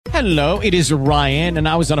Hello, it is Ryan, and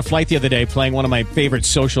I was on a flight the other day playing one of my favorite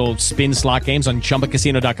social spin slot games on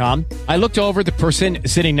ChumbaCasino.com. I looked over at the person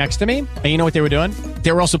sitting next to me, and you know what they were doing?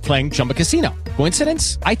 They were also playing Chumba Casino.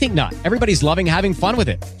 Coincidence? I think not. Everybody's loving having fun with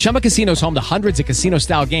it. Chumba Casino is home to hundreds of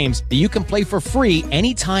casino-style games that you can play for free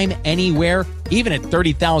anytime, anywhere, even at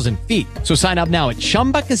 30,000 feet. So sign up now at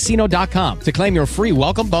ChumbaCasino.com to claim your free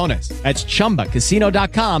welcome bonus. That's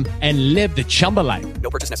ChumbaCasino.com and live the Chumba life.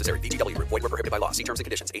 No purchase necessary. VGW. Void where prohibited by law. See terms and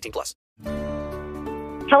conditions. 18+.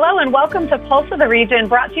 Hello and welcome to Pulse of the Region,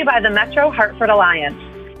 brought to you by the Metro Hartford Alliance.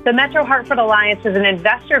 The Metro Hartford Alliance is an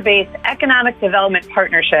investor-based economic development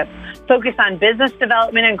partnership focused on business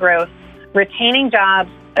development and growth, retaining jobs,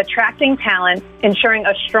 attracting talent, ensuring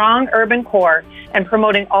a strong urban core, and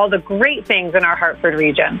promoting all the great things in our Hartford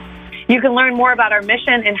region. You can learn more about our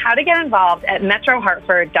mission and how to get involved at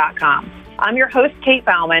metrohartford.com. I'm your host, Kate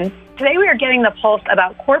Bauman. Today we are getting the pulse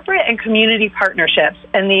about corporate and community partnerships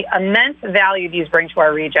and the immense value these bring to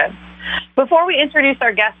our region. Before we introduce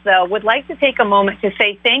our guests, though, would like to take a moment to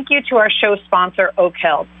say thank you to our show sponsor, Oak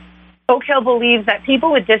Hill. Oak Hill believes that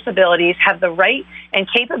people with disabilities have the right and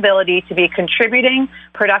capability to be contributing,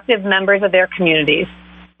 productive members of their communities.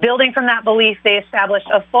 Building from that belief, they established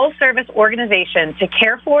a full-service organization to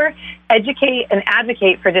care for, educate, and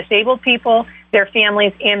advocate for disabled people, their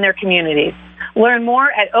families, and their communities. Learn more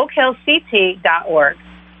at oakhillct.org.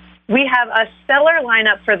 We have a stellar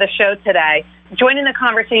lineup for the show today. Joining the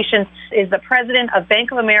conversation is the president of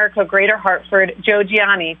Bank of America Greater Hartford, Joe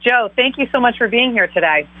Gianni. Joe, thank you so much for being here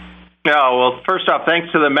today. Oh, well, first off,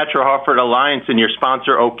 thanks to the Metro Hartford Alliance and your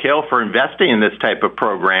sponsor, Oak Hill, for investing in this type of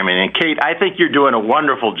programming. And, Kate, I think you're doing a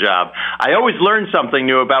wonderful job. I always learn something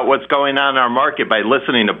new about what's going on in our market by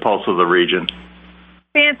listening to Pulse of the Region.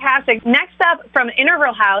 Fantastic. Next up from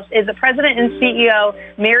Interval House is the president and CEO,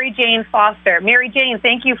 Mary Jane Foster. Mary Jane,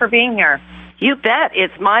 thank you for being here. You bet.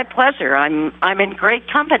 It's my pleasure. I'm in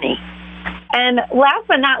great company. And last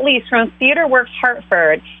but not least, from Theater Works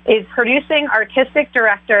Hartford is producing artistic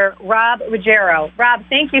director Rob Ruggiero. Rob,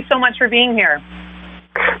 thank you so much for being here.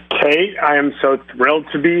 Kate, I am so thrilled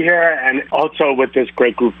to be here, and also with this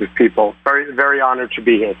great group of people. Very, very honored to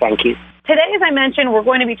be here. Thank you. Today, as I mentioned, we're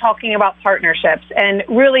going to be talking about partnerships, and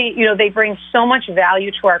really, they bring so much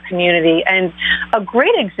value to our community. And a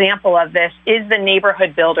great example of this is the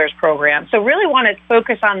Neighborhood Builders Program. So really want to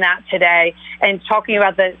focus on that today and talking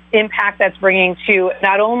about the impact that's bringing to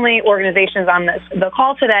not only organizations on the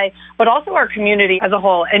call today, but also our community as a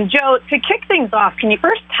whole. And Joe, to kick things off, can you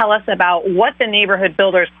first tell us about what the Neighborhood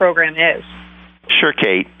Builders Program is? Sure,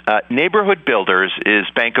 Kate. Neighborhood Builders is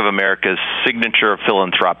Bank of America's signature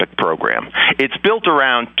philanthropic program. It's built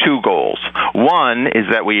around two goals. One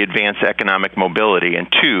is that we advance economic mobility,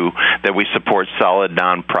 and two, that we support solid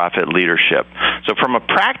nonprofit leadership. So from a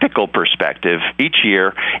practical perspective, each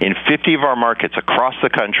year in 50 of our markets across the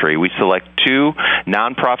country, we select two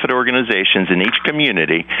nonprofit organizations in each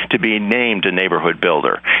community to be named a neighborhood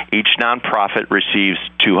builder. Each nonprofit receives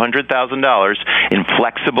 $200,000 in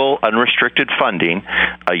flexible, unrestricted funding,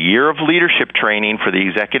 a year of leadership training for the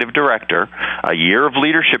executive director, a year of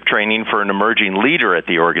leadership training for an emerging leader at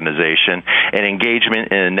the organization, and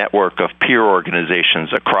engagement in a network of peer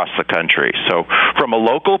organizations across the country. So from a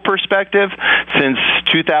local perspective, since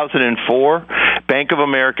 2004, Bank of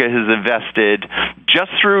America has invested, just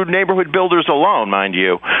through Neighborhood Builders alone, mind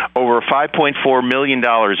you, over $5.4 million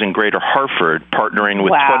in Greater Hartford, partnering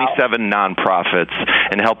with 27 nonprofits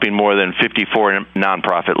and helping more than 54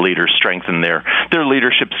 nonprofit leaders strengthen their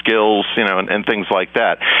leadership skills, and things like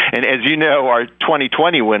that. And as you know, our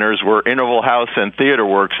 2020 winners were Interval House and Theater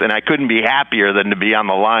Works, and I couldn't be happier than to be on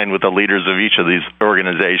the line with the leaders of each of these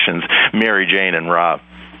organizations, Mary Jane and Rob.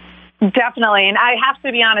 Definitely. And I have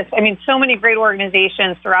to be honest, so many great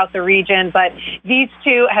organizations throughout the region, but these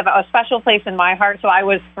two have a special place in my heart. So I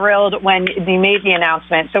was thrilled when they made the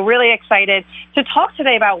announcement. So really excited to talk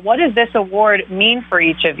today about what does this award mean for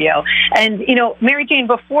each of you. And, Mary Jane,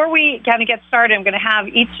 before we kind of get started, I'm going to have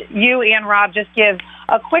you and Rob just give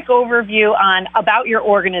a quick overview about your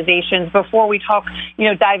organizations before we talk,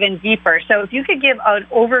 dive in deeper. So if you could give an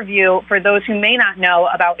overview for those who may not know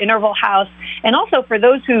about Interval House, and also for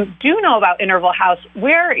those who do know about Interval House,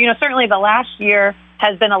 where, certainly the last year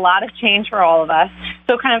has been a lot of change for all of us.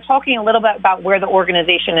 So kind of talking a little bit about where the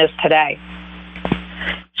organization is today.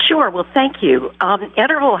 Sure. Well, thank you.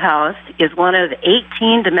 Interval House is one of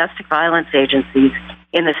 18 domestic violence agencies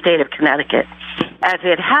in the state of Connecticut. As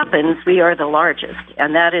it happens, we are the largest,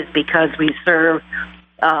 and that is because we serve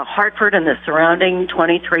Hartford and the surrounding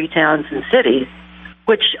 23 towns and cities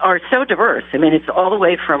which are so diverse. I mean, it's all the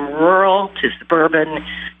way from rural to suburban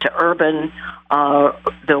to urban,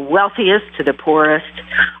 the wealthiest to the poorest.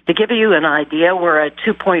 To give you an idea, we're a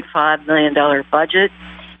 $2.5 million budget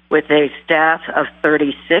with a staff of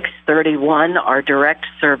 36, 31 are direct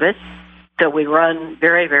service. So we run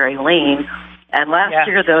very, very lean. And last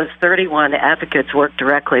year, those 31 advocates worked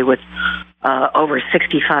directly with over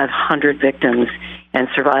 6,500 victims and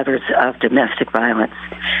survivors of domestic violence.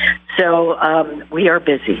 So we are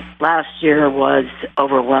busy. Last year was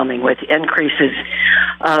overwhelming with increases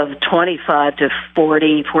of 25 to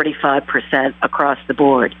 40, 45% across the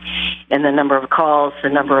board in the number of calls, the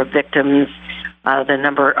number of victims, the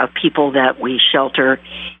number of people that we shelter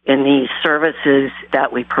in these services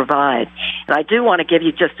that we provide. And I do want to give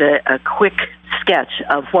you just a quick sketch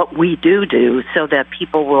of what we do so that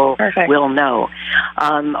people will know.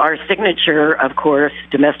 Our signature, of course,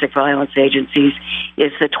 domestic violence agencies,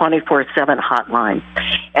 is the 24/7 hotline.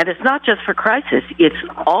 And it's not just for crisis, it's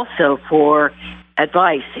also for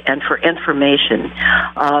advice and for information.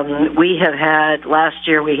 Last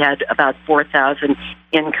year we had about 4,000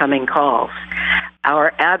 incoming calls.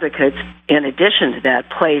 Our advocates, in addition to that,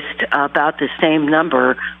 placed about the same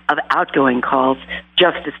number of outgoing calls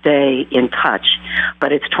just to stay in touch.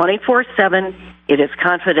 But it's 24/7, it is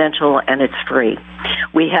confidential, and it's free.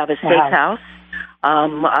 We have a safe house.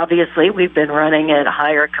 Obviously, we've been running at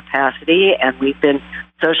higher capacity, and we've been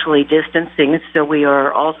socially distancing, so we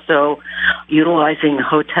are also utilizing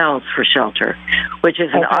hotels for shelter, which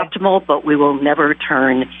isn't optimal, but we will never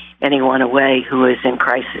turn anyone away who is in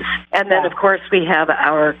crisis. And then, of course, we have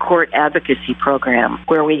our court advocacy program,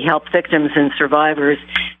 where we help victims and survivors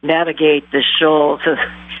navigate the shoals of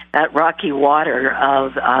that rocky water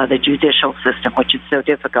of the judicial system, which is so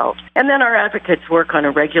difficult. And then our advocates work on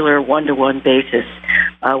a regular one-to-one basis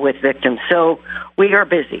with victims. So we are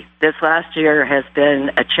busy. This last year has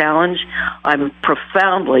been a challenge. I'm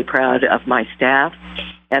profoundly proud of my staff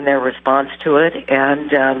and their response to it.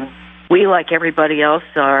 And we, like everybody else,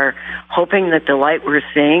 are hoping that the light we're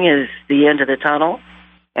seeing is the end of the tunnel.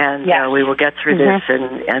 And we will get through this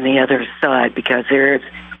and the other side, because there's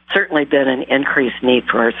certainly been an increased need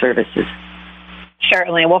for our services.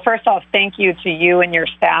 Certainly. Well, first off, thank you to you and your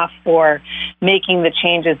staff for making the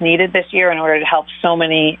changes needed this year in order to help so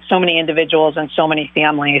many individuals and so many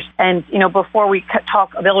families. And, before we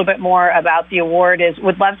talk a little bit more about the award,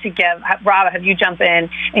 would love to Rob, have you jump in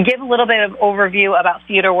and give a little bit of overview about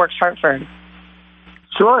Theater Works Hartford.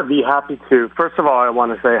 Sure, I'd be happy to. First of all, I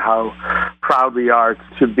want to say how proud we are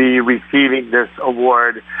to be receiving this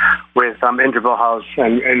award with Interval House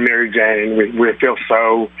and Mary Jane. We feel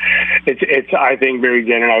so. It's. I think Mary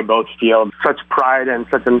Jane and I both feel such pride and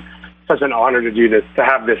such an honor to do this, to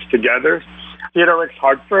have this together. Theater Works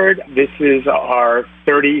Hartford. This is our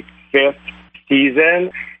 35th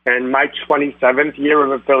season and my 27th year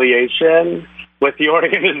of affiliation with the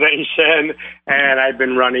organization, and I've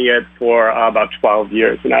been running it for about 12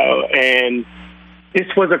 years now. And this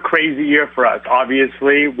was a crazy year for us.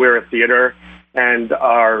 Obviously, we're a theater, and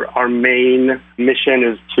our main mission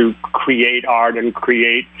is to create art and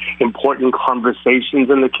create important conversations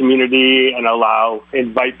in the community and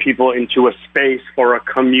invite people into a space for a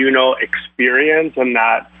communal experience. And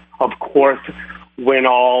that, of course, went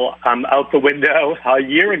all out the window a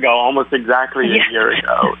year ago, almost exactly a year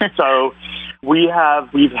ago. So we've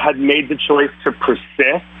had made the choice to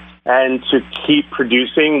persist and to keep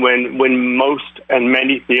producing when most and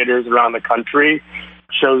many theaters around the country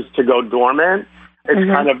chose to go dormant. It's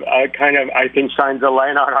kind of I think shines a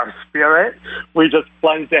light on our spirit. We just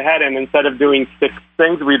plunged ahead, and instead of doing 6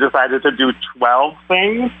 things, we decided to do 12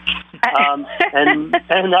 things. And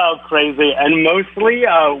crazy. And mostly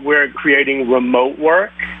we're creating remote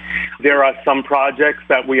work. There are some projects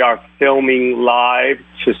that we are filming live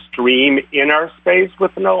to stream in our space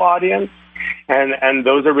with no audience. And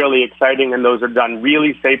those are really exciting, and those are done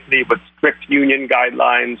really safely with strict union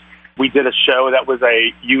guidelines. We did a show that was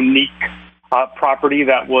a unique property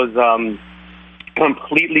that was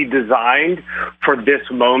completely designed for this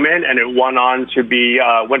moment, and it went on to be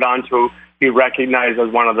recognized as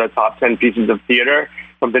one of the top 10 pieces of theater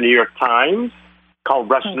from the New York Times, called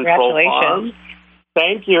Russian Troll Farm.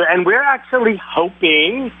 Thank you. And we're actually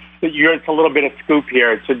hoping that it's a little bit of scoop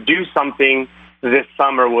here to do something this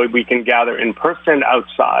summer where we can gather in person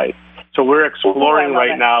outside. So we're exploring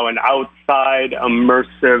right now an outside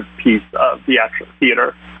immersive piece of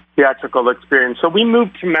theatrical experience. So we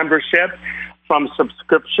moved to membership from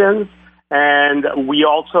subscriptions, and we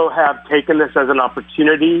also have taken this as an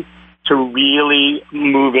opportunity to really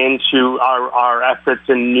move into our efforts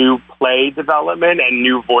in new play development and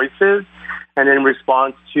new voices. And in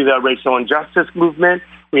response to the racial injustice movement,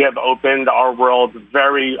 we have opened our world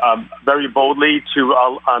very boldly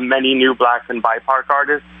to many new Black and BIPOC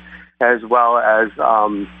artists, as well as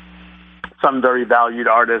some very valued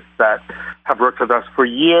artists that have worked with us for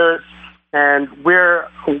years. And we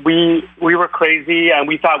were crazy, and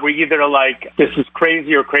we thought we're either like, this is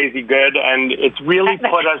crazy or crazy good, and it's really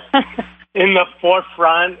put us in the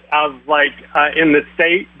forefront of in the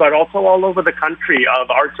state, but also all over the country, of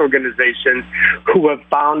arts organizations who have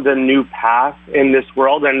found a new path in this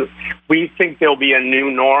world. And we think there'll be a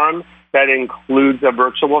new norm that includes a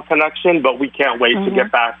virtual connection, but we can't wait to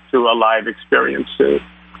get back to a live experience soon.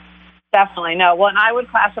 Definitely. No, well, and I would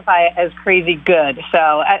classify it as crazy good. So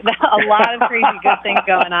a lot of crazy good things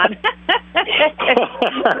going on.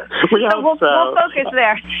 We'll focus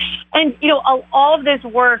there. And, all of this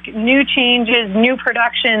work, new changes, new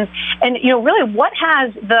productions, and, really what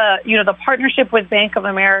has the partnership with Bank of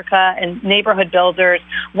America and Neighborhood Builders,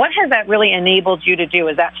 what has that really enabled you to do?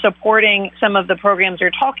 Is that supporting some of the programs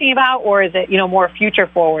you're talking about, or is it, more future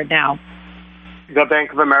forward now? The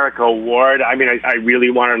Bank of America Award, I really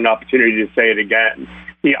want an opportunity to say it again.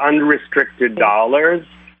 The unrestricted dollars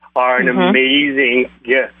are an amazing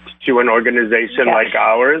gift to an organization like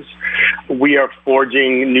ours. We are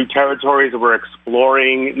forging new territories. We're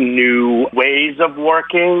exploring new ways of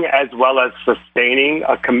working, as well as sustaining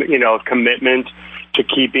a commitment to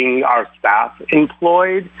keeping our staff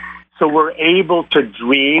employed. So we're able to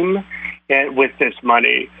dream with this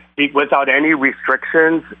money without any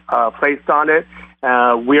restrictions placed on it.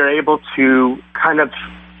 We are able to kind of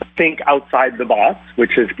think outside the box,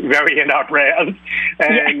 which is very in our brand,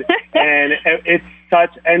 and it's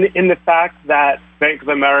such, and in the fact that Bank of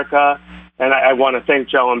America, and I want to thank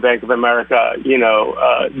Joe and Bank of America,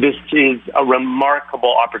 this is a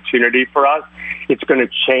remarkable opportunity for us. It's going to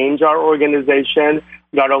change our organization,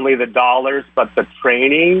 not only the dollars, but the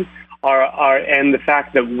training, and the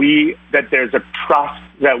fact that there's a trust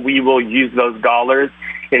that we will use those dollars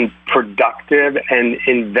in productive and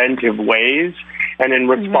inventive ways and in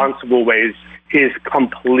responsible ways is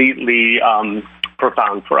completely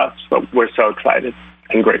profound for us. So we're so excited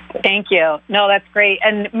and grateful. Thank you. No, that's great.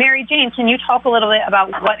 And Mary Jane, can you talk a little bit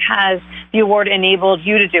about what has the award enabled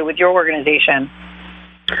you to do with your organization?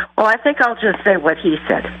 Well, I think I'll just say what he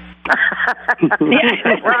said.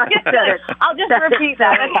 I'll just repeat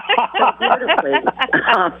that.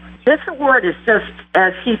 This award is just,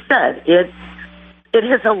 as he said, it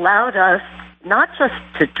has allowed us not just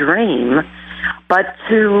to dream, but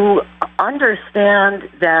to understand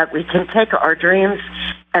that we can take our dreams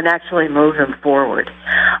and actually move them forward.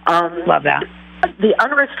 Love that. The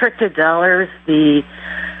unrestricted dollars, the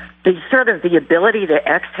sort of the ability to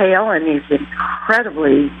exhale in these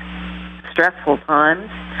incredibly stressful times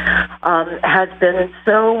has been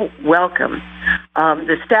so welcome.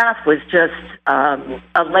 The staff was just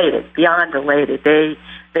elated, beyond elated.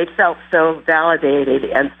 They felt so validated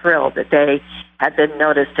and thrilled that they had been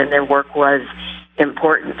noticed and their work was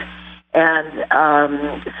important. And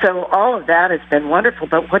so all of that has been wonderful.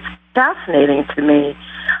 But what's fascinating to me,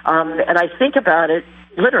 and I think about it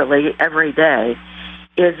literally every day,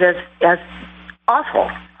 is as awful,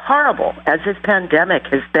 horrible as this pandemic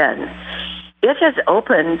has been, it has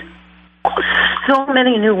opened so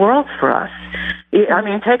many new worlds for us. I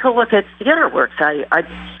mean, take a look at TheaterWorks.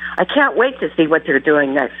 I can't wait to see what they're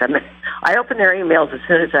doing next. I open their emails as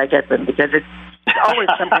soon as I get them because it's always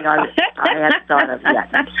something I hadn't thought of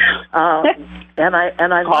yet. And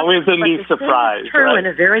I always a new surprise. It's true in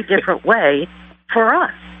a very different way for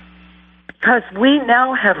us because we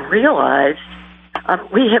now have realized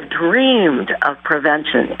we have dreamed of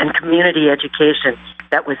prevention and community education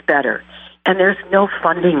that was better. And there's no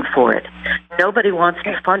funding for it. Nobody wants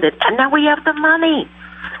to fund it. And now we have the money.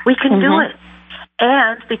 We can do it.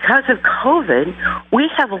 And because of COVID, we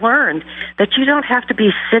have learned that you don't have to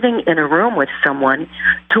be sitting in a room with someone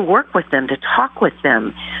to work with them, to talk with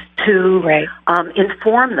them, to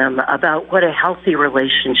inform them about what a healthy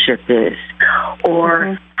relationship is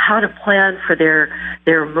or how to plan for their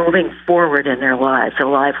moving forward in their lives, a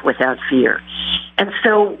life without fear. And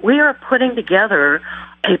so we are putting together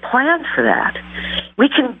a plan for that. We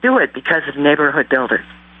can do it because of Neighborhood Builders.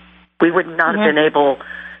 We would not have been able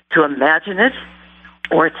to imagine it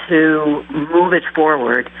or to move it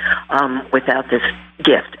forward without this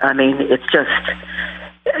gift. I mean, it's just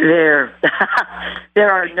there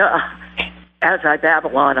are no. As I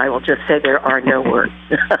babble on, I will just say there are no words.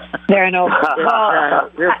 There are no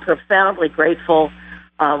words. We're profoundly grateful.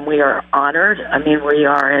 We are honored. I mean, we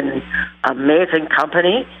are an amazing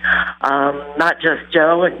company, not just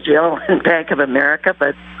Joe and Jill and Bank of America,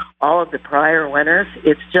 but all of the prior winners.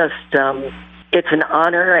 It's just, it's an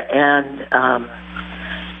honor, and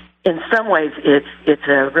in some ways, it's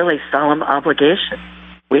a really solemn obligation.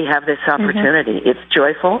 We have this opportunity. It's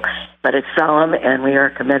joyful, but it's solemn, and we are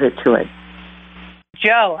committed to it.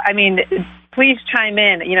 Joe, I mean, please chime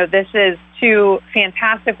in. You know, this is two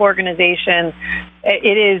fantastic organizations.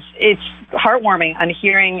 It's heartwarming on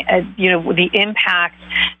hearing, the impact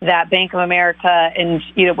that Bank of America and,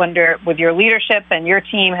 with your leadership and your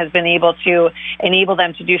team has been able to enable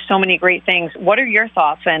them to do so many great things. What are your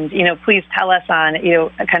thoughts? And, please tell us on,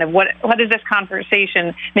 kind of what is this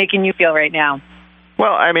conversation making you feel right now?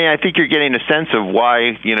 Well, I mean, I think you're getting a sense of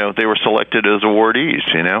why, they were selected as awardees,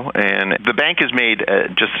 and the bank has made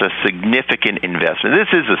just a significant investment. This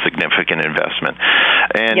is a significant investment.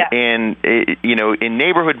 And in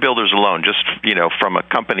Neighborhood Builders alone, just, from a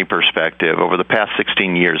company perspective, over the past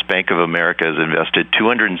 16 years, Bank of America has invested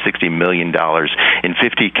 $260 million in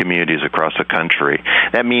 50 communities across the country.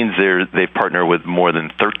 That means they've partnered with more than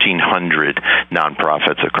 1,300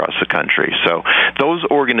 nonprofits across the country. So those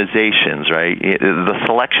organizations, right, the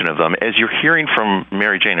selection of them, as you're hearing from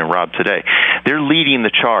Mary Jane and Rob today, they're leading the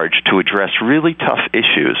charge to address really tough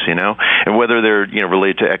issues, and whether they're,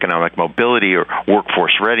 related to economic mobility or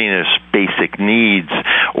workforce readiness, basic needs,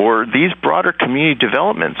 or these broader community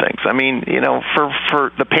development things. I mean,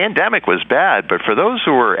 for the pandemic was bad, but for those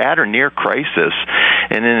who were at or near crisis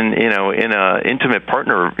and in a intimate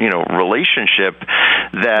partner, relationship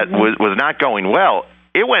that was not going well,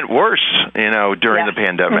 it went worse, during the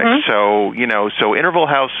pandemic. So, so Interval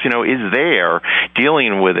House, is there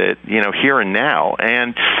dealing with it, here and now.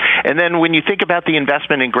 And then when you think about the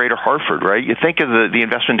investment in Greater Hartford, right, you think of the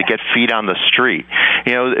investment to get feet on the street.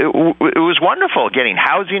 It was wonderful getting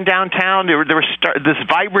housing downtown. There was this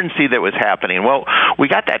vibrancy that was happening. Well, we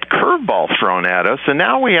got that curveball thrown at us, and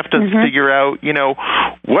now we have to figure out,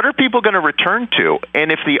 what are people going to return to?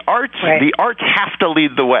 And if the arts have to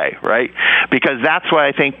lead the way, right? Because that's why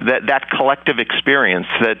I think that collective experience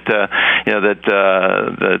that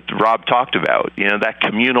Rob talked about, that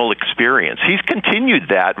communal experience. He's continued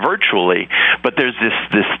that virtually, but there's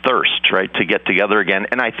this thirst, right, to get together again.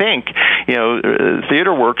 And I think,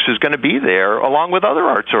 TheaterWorks is going to be there along with other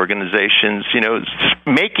arts organizations,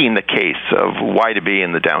 making the case of why to be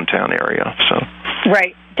in the downtown area. So.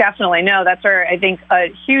 Right. Definitely. No, that's where I think a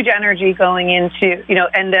huge energy going into,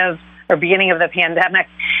 end of or beginning of the pandemic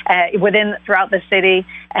throughout the city.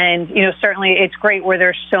 And, certainly it's great where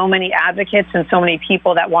there's so many advocates and so many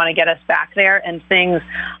people that want to get us back there. And things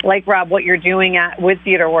like, Rob, what you're doing with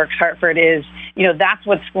TheaterWorks Hartford is, that's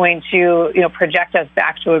what's going to, project us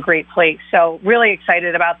back to a great place. So really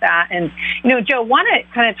excited about that. And, Joe, want to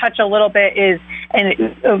kind of touch a little bit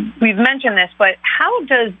we've mentioned this, but how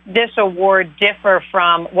does this award differ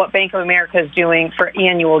from what Bank of America is doing for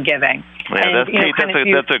annual giving?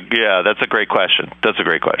 Yeah, that's a great question.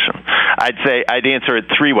 I'd answer it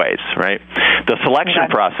three ways, right? The selection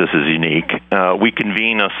process is unique. We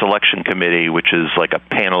convene a selection committee, which is like a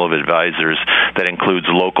panel of advisors that includes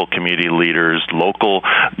local community leaders, local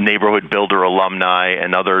neighborhood builder alumni,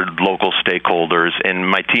 and other local stakeholders. And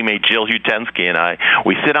my teammate Jill Hutensky and I,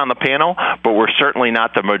 we sit on the panel, but we're certainly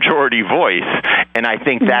not the majority voice, and I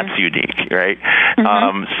think that's unique, right?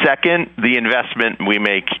 Second, the investment we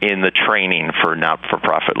make in the training for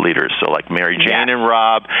not-for-profit leaders. So like Mary Jane and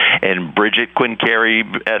Rob and Bridget Quinn Carey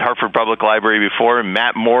at Hartford Public Library before, and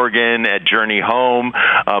Matt Morgan at Journey Home,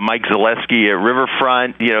 Mike Zaleski at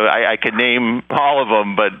Riverfront. I could name all of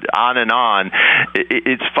them, but on and on.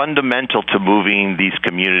 It's fundamental to moving these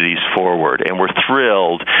communities forward, and we're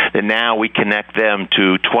thrilled that now we connect them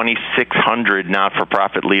to 2,600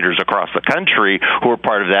 not-for-profit leaders across the country who are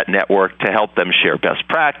part of that network to help them share best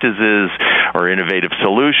practices or innovative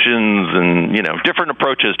solutions and, different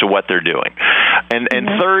approaches to what they're doing. And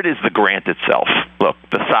third is the grant itself. Look,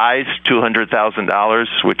 the size, $200,000,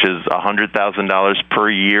 which is $100,000 per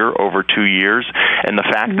year over 2 years, and the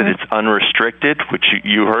fact that it's unrestricted, which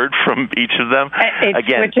you heard from each of them,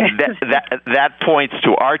 again, that points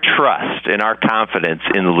to our trust and our confidence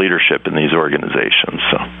in the leadership in these organizations.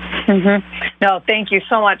 So. No, thank you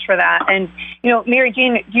so much for that. And, Mary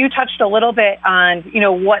Jane, you touched a little bit on,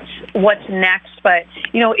 what's next, but,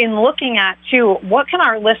 in looking at, too, what can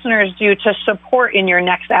our listeners do to support in your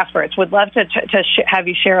next efforts? Would love to have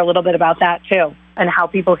you share a little bit about that, too, and how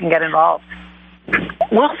people can get involved.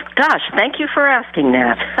 Well, gosh, thank you for asking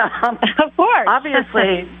that. Of course.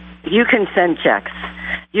 Obviously, you can send checks.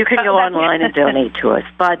 You can go online and donate to us.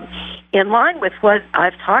 But in line with what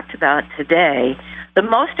I've talked about today, the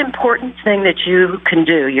most important thing that you can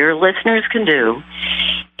do, your listeners can do,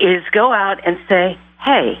 is go out and say,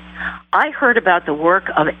 hey, I heard about the work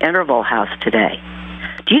of Interval House today.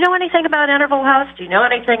 Do you know anything about Interval House? Do you know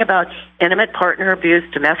anything about intimate partner abuse,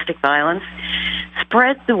 domestic violence?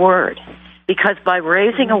 Spread the word, because by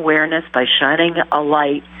raising awareness, by shining a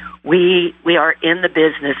light, we are in the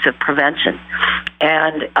business of prevention.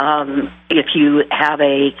 And if you have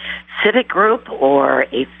a civic group or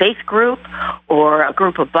a faith group or a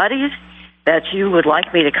group of buddies that you would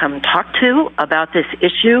like me to come talk to about this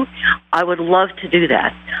issue, I would love to do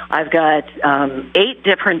that. I've got 8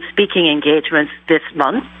 different speaking engagements this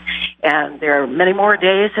month, and there are many more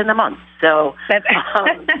days in the month. So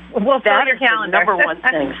we'll that your is calendar. the number one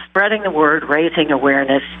thing, spreading the word, raising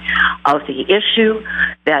awareness of the issue,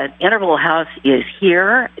 that Interval House is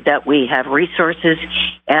here, that we have resources,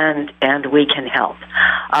 and we can help.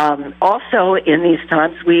 Also, in these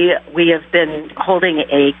times, we have been holding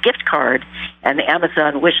a gift card and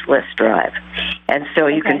Amazon wish list drive. And so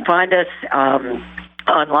you can find us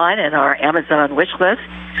online in our Amazon wish list,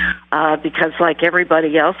 because like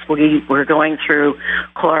everybody else, we're going through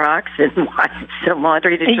Clorox and wipes and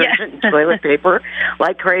laundry detergent and toilet paper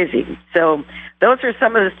like crazy. So those are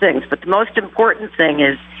some of the things. But the most important thing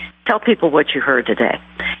is tell people what you heard today.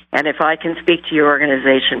 And if I can speak to your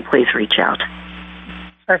organization, please reach out.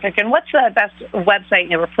 Perfect. And what's the best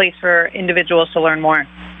website or place for individuals to learn more?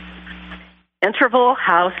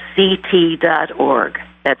 IntervalHouseCT.org.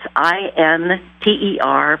 That's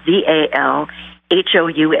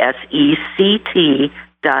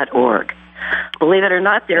IntervalHousect.org. Believe it or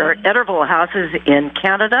not, there are interval houses in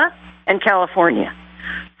Canada and California.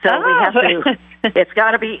 So we have to, it's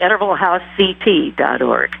got to be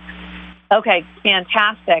IntervalHouseCT.org. Okay,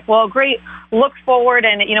 fantastic. Well, great. Look forward,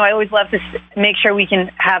 and, I always love to make sure we can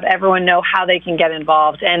have everyone know how they can get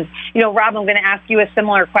involved. And, Rob, I'm going to ask you a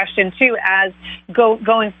similar question, too. As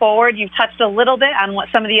going forward, you've touched a little bit on what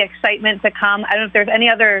some of the excitement to come. I don't know if there's any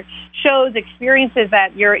other shows, experiences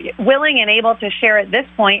that you're willing and able to share at this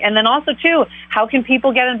point. And then also, too, how can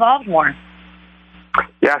people get involved more?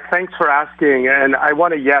 Yeah, thanks for asking. And I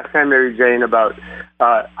want to yes and Mary Jane about,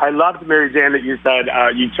 I loved, Mary Jane, that you said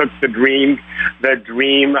you took the dream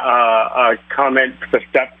comment a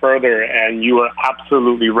step further, and you were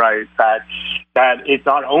absolutely right that it's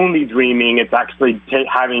not only dreaming, it's actually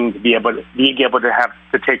having to be able to have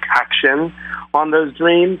to take action on those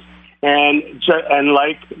dreams. And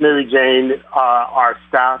like Mary Jane, our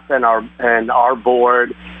staff and our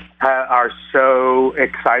board are so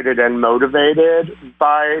excited and motivated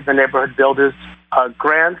by the Neighborhood Builders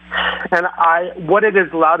grant. And what it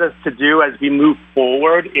has allowed us to do as we move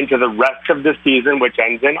forward into the rest of the season, which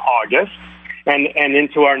ends in August, and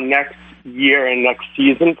into our next year and next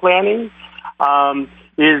season planning,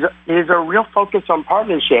 is a real focus on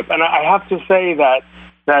partnership. And I have to say that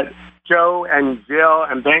Joe and Jill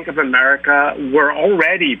and Bank of America were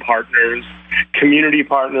already partners, community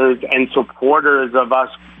partners, and supporters of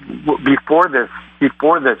us before this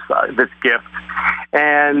gift.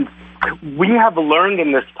 And we have learned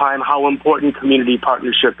in this time how important community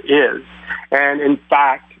partnership is. And in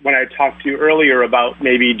fact, when I talked to you earlier about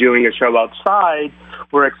maybe doing a show outside,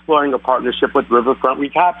 we're exploring a partnership with Riverfront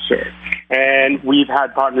Recapture. And we've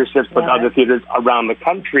had partnerships with other theaters around the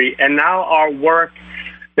country. And now our work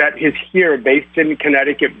that is here, based in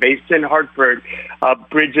Connecticut, based in Hartford,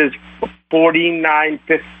 bridges 49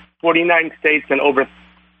 states and over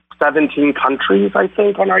 17 countries, I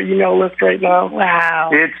think, on our email list right now.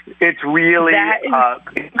 Wow. It's really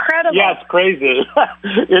incredible. Yeah, it's crazy.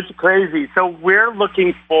 It's crazy. So we're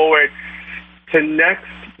looking forward to next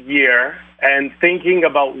year and thinking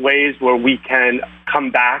about ways where we can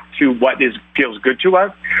come back to what feels good to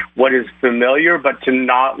us, what is familiar, but to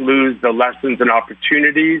not lose the lessons and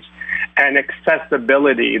opportunities and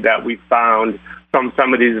accessibility that we found from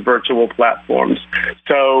some of these virtual platforms.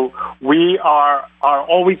 So we are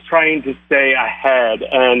always trying to stay ahead.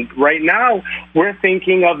 And right now, we're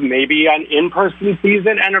thinking of maybe an in-person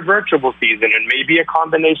season and a virtual season, and maybe a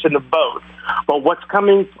combination of both. But what's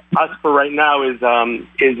coming us for right now is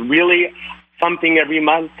really something every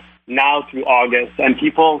month now through August, and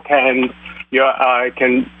people can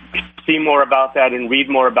see more about that and read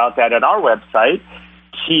more about that at our website,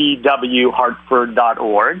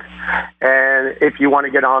 twhartford.org. And if you want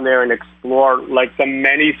to get on there and explore like the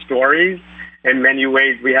many stories and many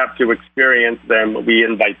ways we have to experience them, we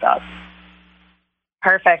invite that.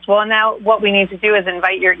 Perfect. Well, now what we need to do is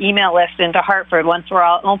invite your email list into Hartford once we're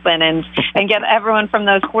all open, and get everyone from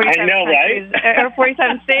those 47 countries, right?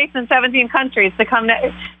 47 states and 17 countries to come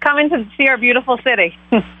in to see our beautiful city.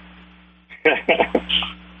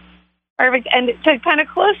 Perfect. And to kind of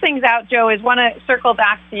close things out, Joe, is want to circle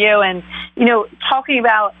back to you and, talking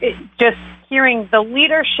about just hearing the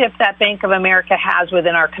leadership that Bank of America has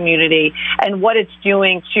within our community and what it's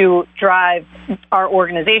doing to drive our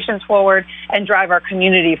organizations forward and drive our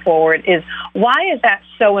community forward. Why is that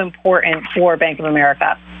so important for Bank of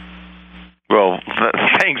America? Well,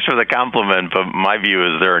 thanks for the compliment, but my view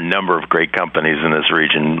is there are a number of great companies in this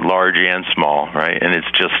region, large and small, right? And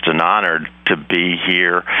it's just an honor to be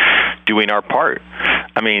here doing our part.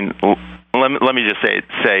 I mean, let me just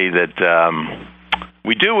say that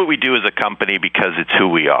we do what we do as a company because it's who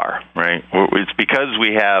we are, right? It's because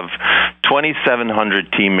we have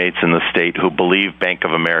 2,700 teammates in the state who believe Bank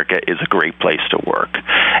of America is a great place to work.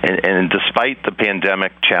 And despite the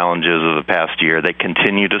pandemic challenges of the past year, they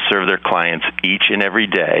continue to serve their clients each and every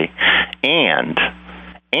day, and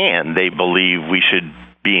they believe we should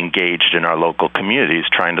be engaged in our local communities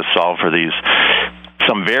trying to solve for these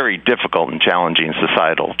some very difficult and challenging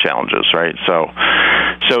societal challenges, right? So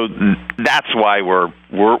that's why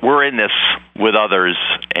we're in this with others,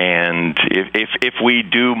 and if we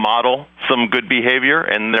do model some good behavior,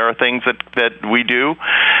 and there are things that we do,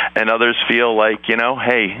 and others feel like,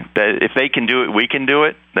 hey, that if they can do it, we can do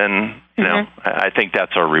it, then I think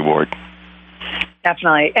that's our reward.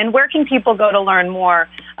 Definitely. And where can people go to learn more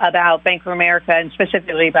about Bank of America and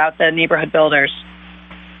specifically about the Neighborhood Builders?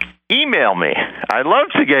 Email me. I love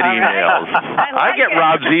to get emails. I get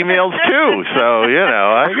Rob's emails too, so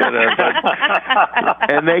I get it.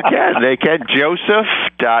 And they can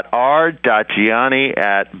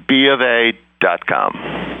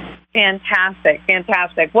joseph.r.gianni@bofa.com. Fantastic.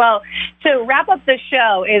 Well, to wrap up the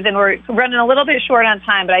show and we're running a little bit short on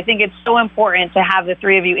time, but I think it's so important to have the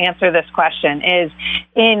three of you answer this question, is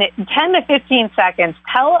in 10 to 15 seconds,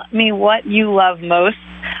 tell me what you love most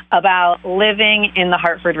about living in the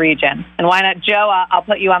Hartford region. And why not, Joe, I'll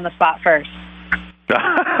put you on the spot first.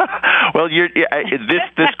 Well,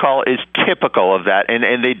 this call is typical of that,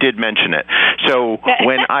 and they did mention it. So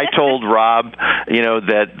when I told Rob,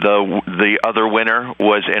 that the other winner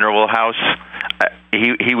was Interval House,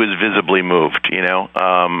 he was visibly moved.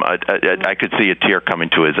 I could see a tear coming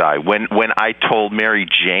to his eye. When I told Mary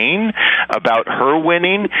Jane about her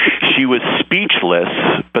winning, she was speechless.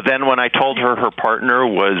 But then when I told her partner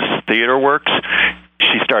was TheaterWorks,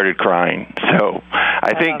 she started crying. So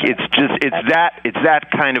I think it's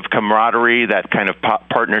that kind of camaraderie, that kind of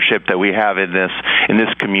partnership that we have in this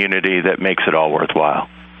community that makes it all worthwhile.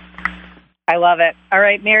 I love it. All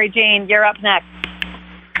right, Mary Jane, you're up next.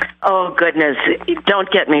 Oh, goodness. Don't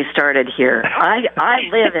get me started here. I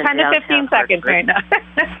live in 10 to 15 seconds right now.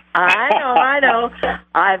 I know.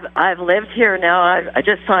 I've lived here now. I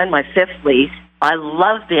just signed my 5th lease. I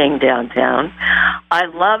love being downtown. I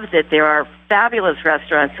love that there are fabulous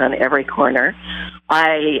restaurants on every corner.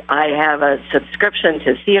 I have a subscription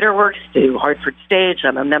to TheaterWorks, to Hartford Stage.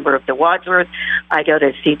 I'm a member of the Wadsworth. I go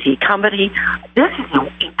to CT Comedy. This is an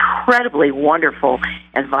incredibly wonderful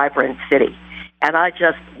and vibrant city. And I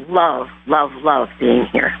just love being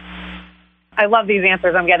here. I love these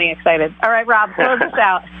answers. I'm getting excited. All right, Rob, close us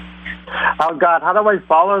out. Oh, God, how do I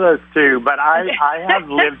follow those two? But I have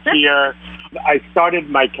lived here. I started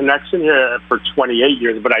my connection here for 28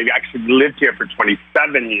 years, but I actually lived here for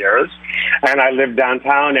 27 years. And I live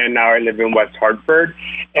downtown, and now I live in West Hartford.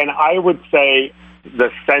 And I would say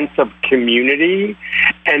the sense of community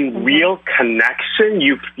and real connection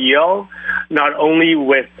you feel, not only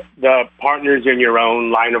with the partners in your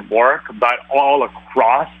own line of work, but all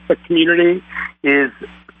across the community, is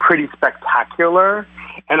pretty spectacular.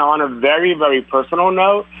 And on a very, very personal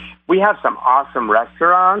note, we have some awesome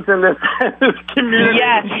restaurants in this community.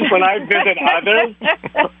 Yes. When I visit others,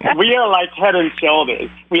 we are like head and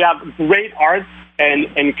shoulders. We have great arts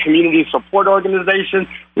and community support organizations.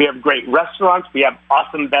 We have great restaurants. We have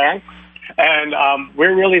awesome banks. And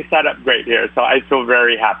we're really set up great here. So I feel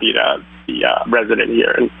very happy to be a resident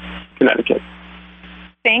here in Connecticut.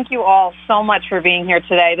 Thank you all so much for being here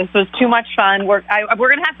today. This was too much fun. We're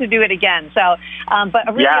going to have to do it again. So, but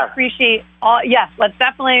I really appreciate all. Yes,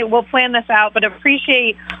 we'll plan this out. But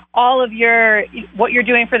appreciate all of what you're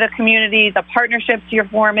doing for the community, the partnerships you're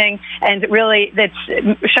forming, and really that's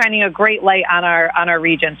shining a great light on our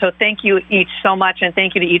region. So thank you each so much, and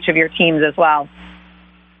thank you to each of your teams as well.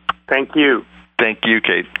 Thank you. Thank you,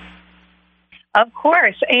 Kate. Of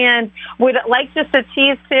course. And would like just to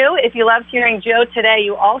tease, too, if you loved hearing Joe today,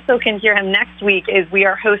 you also can hear him next week as we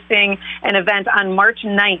are hosting an event on March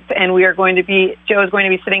 9th. And Joe is going to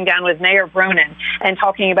be sitting down with Mayor Bronin and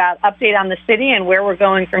talking about update on the city and where we're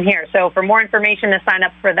going from here. So for more information to sign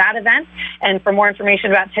up for that event and for more information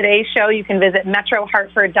about today's show, you can visit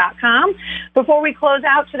metrohartford.com. Before we close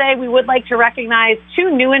out today, we would like to recognize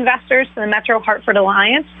 2 new investors to the Metro Hartford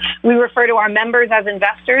Alliance. We refer to our members as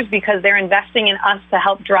investors because they're investing in us to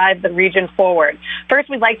help drive the region forward. First,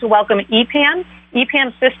 we'd like to welcome EPAM.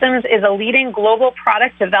 EPAM Systems is a leading global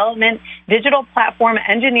product development, digital platform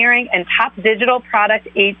engineering, and top digital product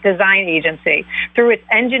design agency. Through its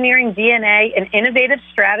engineering DNA and innovative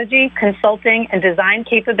strategy, consulting, and design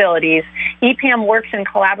capabilities, EPAM works in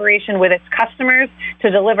collaboration with its customers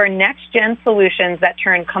to deliver next-gen solutions that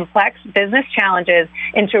turn complex business challenges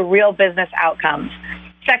into real business outcomes.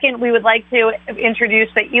 Second, we would like to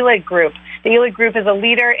introduce the ELIG Group. The ELIG Group is a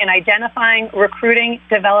leader in identifying, recruiting,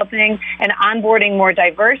 developing, and onboarding more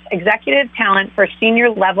diverse executive talent for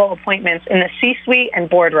senior-level appointments in the C-suite and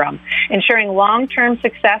boardroom, ensuring long-term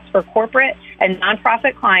success for corporate and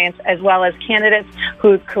nonprofit clients as well as candidates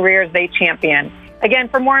whose careers they champion. Again,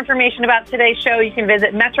 for more information about today's show, you can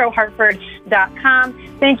visit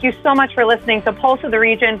metrohartford.com. Thank you so much for listening to Pulse of the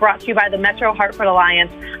Region, brought to you by the Metro Hartford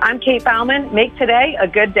Alliance. I'm Kate Bauman. Make today a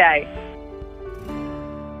good day.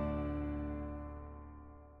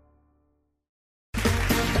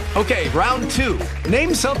 Okay, round 2.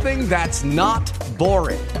 Name something that's not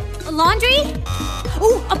boring. A laundry?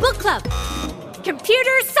 Ooh, a book club.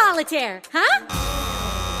 Computer solitaire, huh?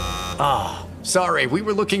 Ah, sorry, we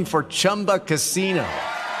were looking for Chumba Casino.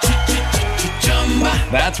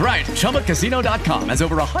 That's right, ChumbaCasino.com has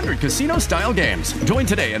over 100 casino-style games. Join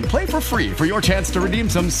today and play for free for your chance to redeem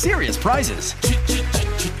some serious prizes.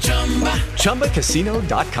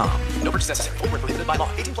 ChumbaCasino.com. No purchase necessary. Void where prohibited by law.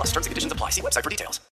 18+ terms and conditions apply. See website for details.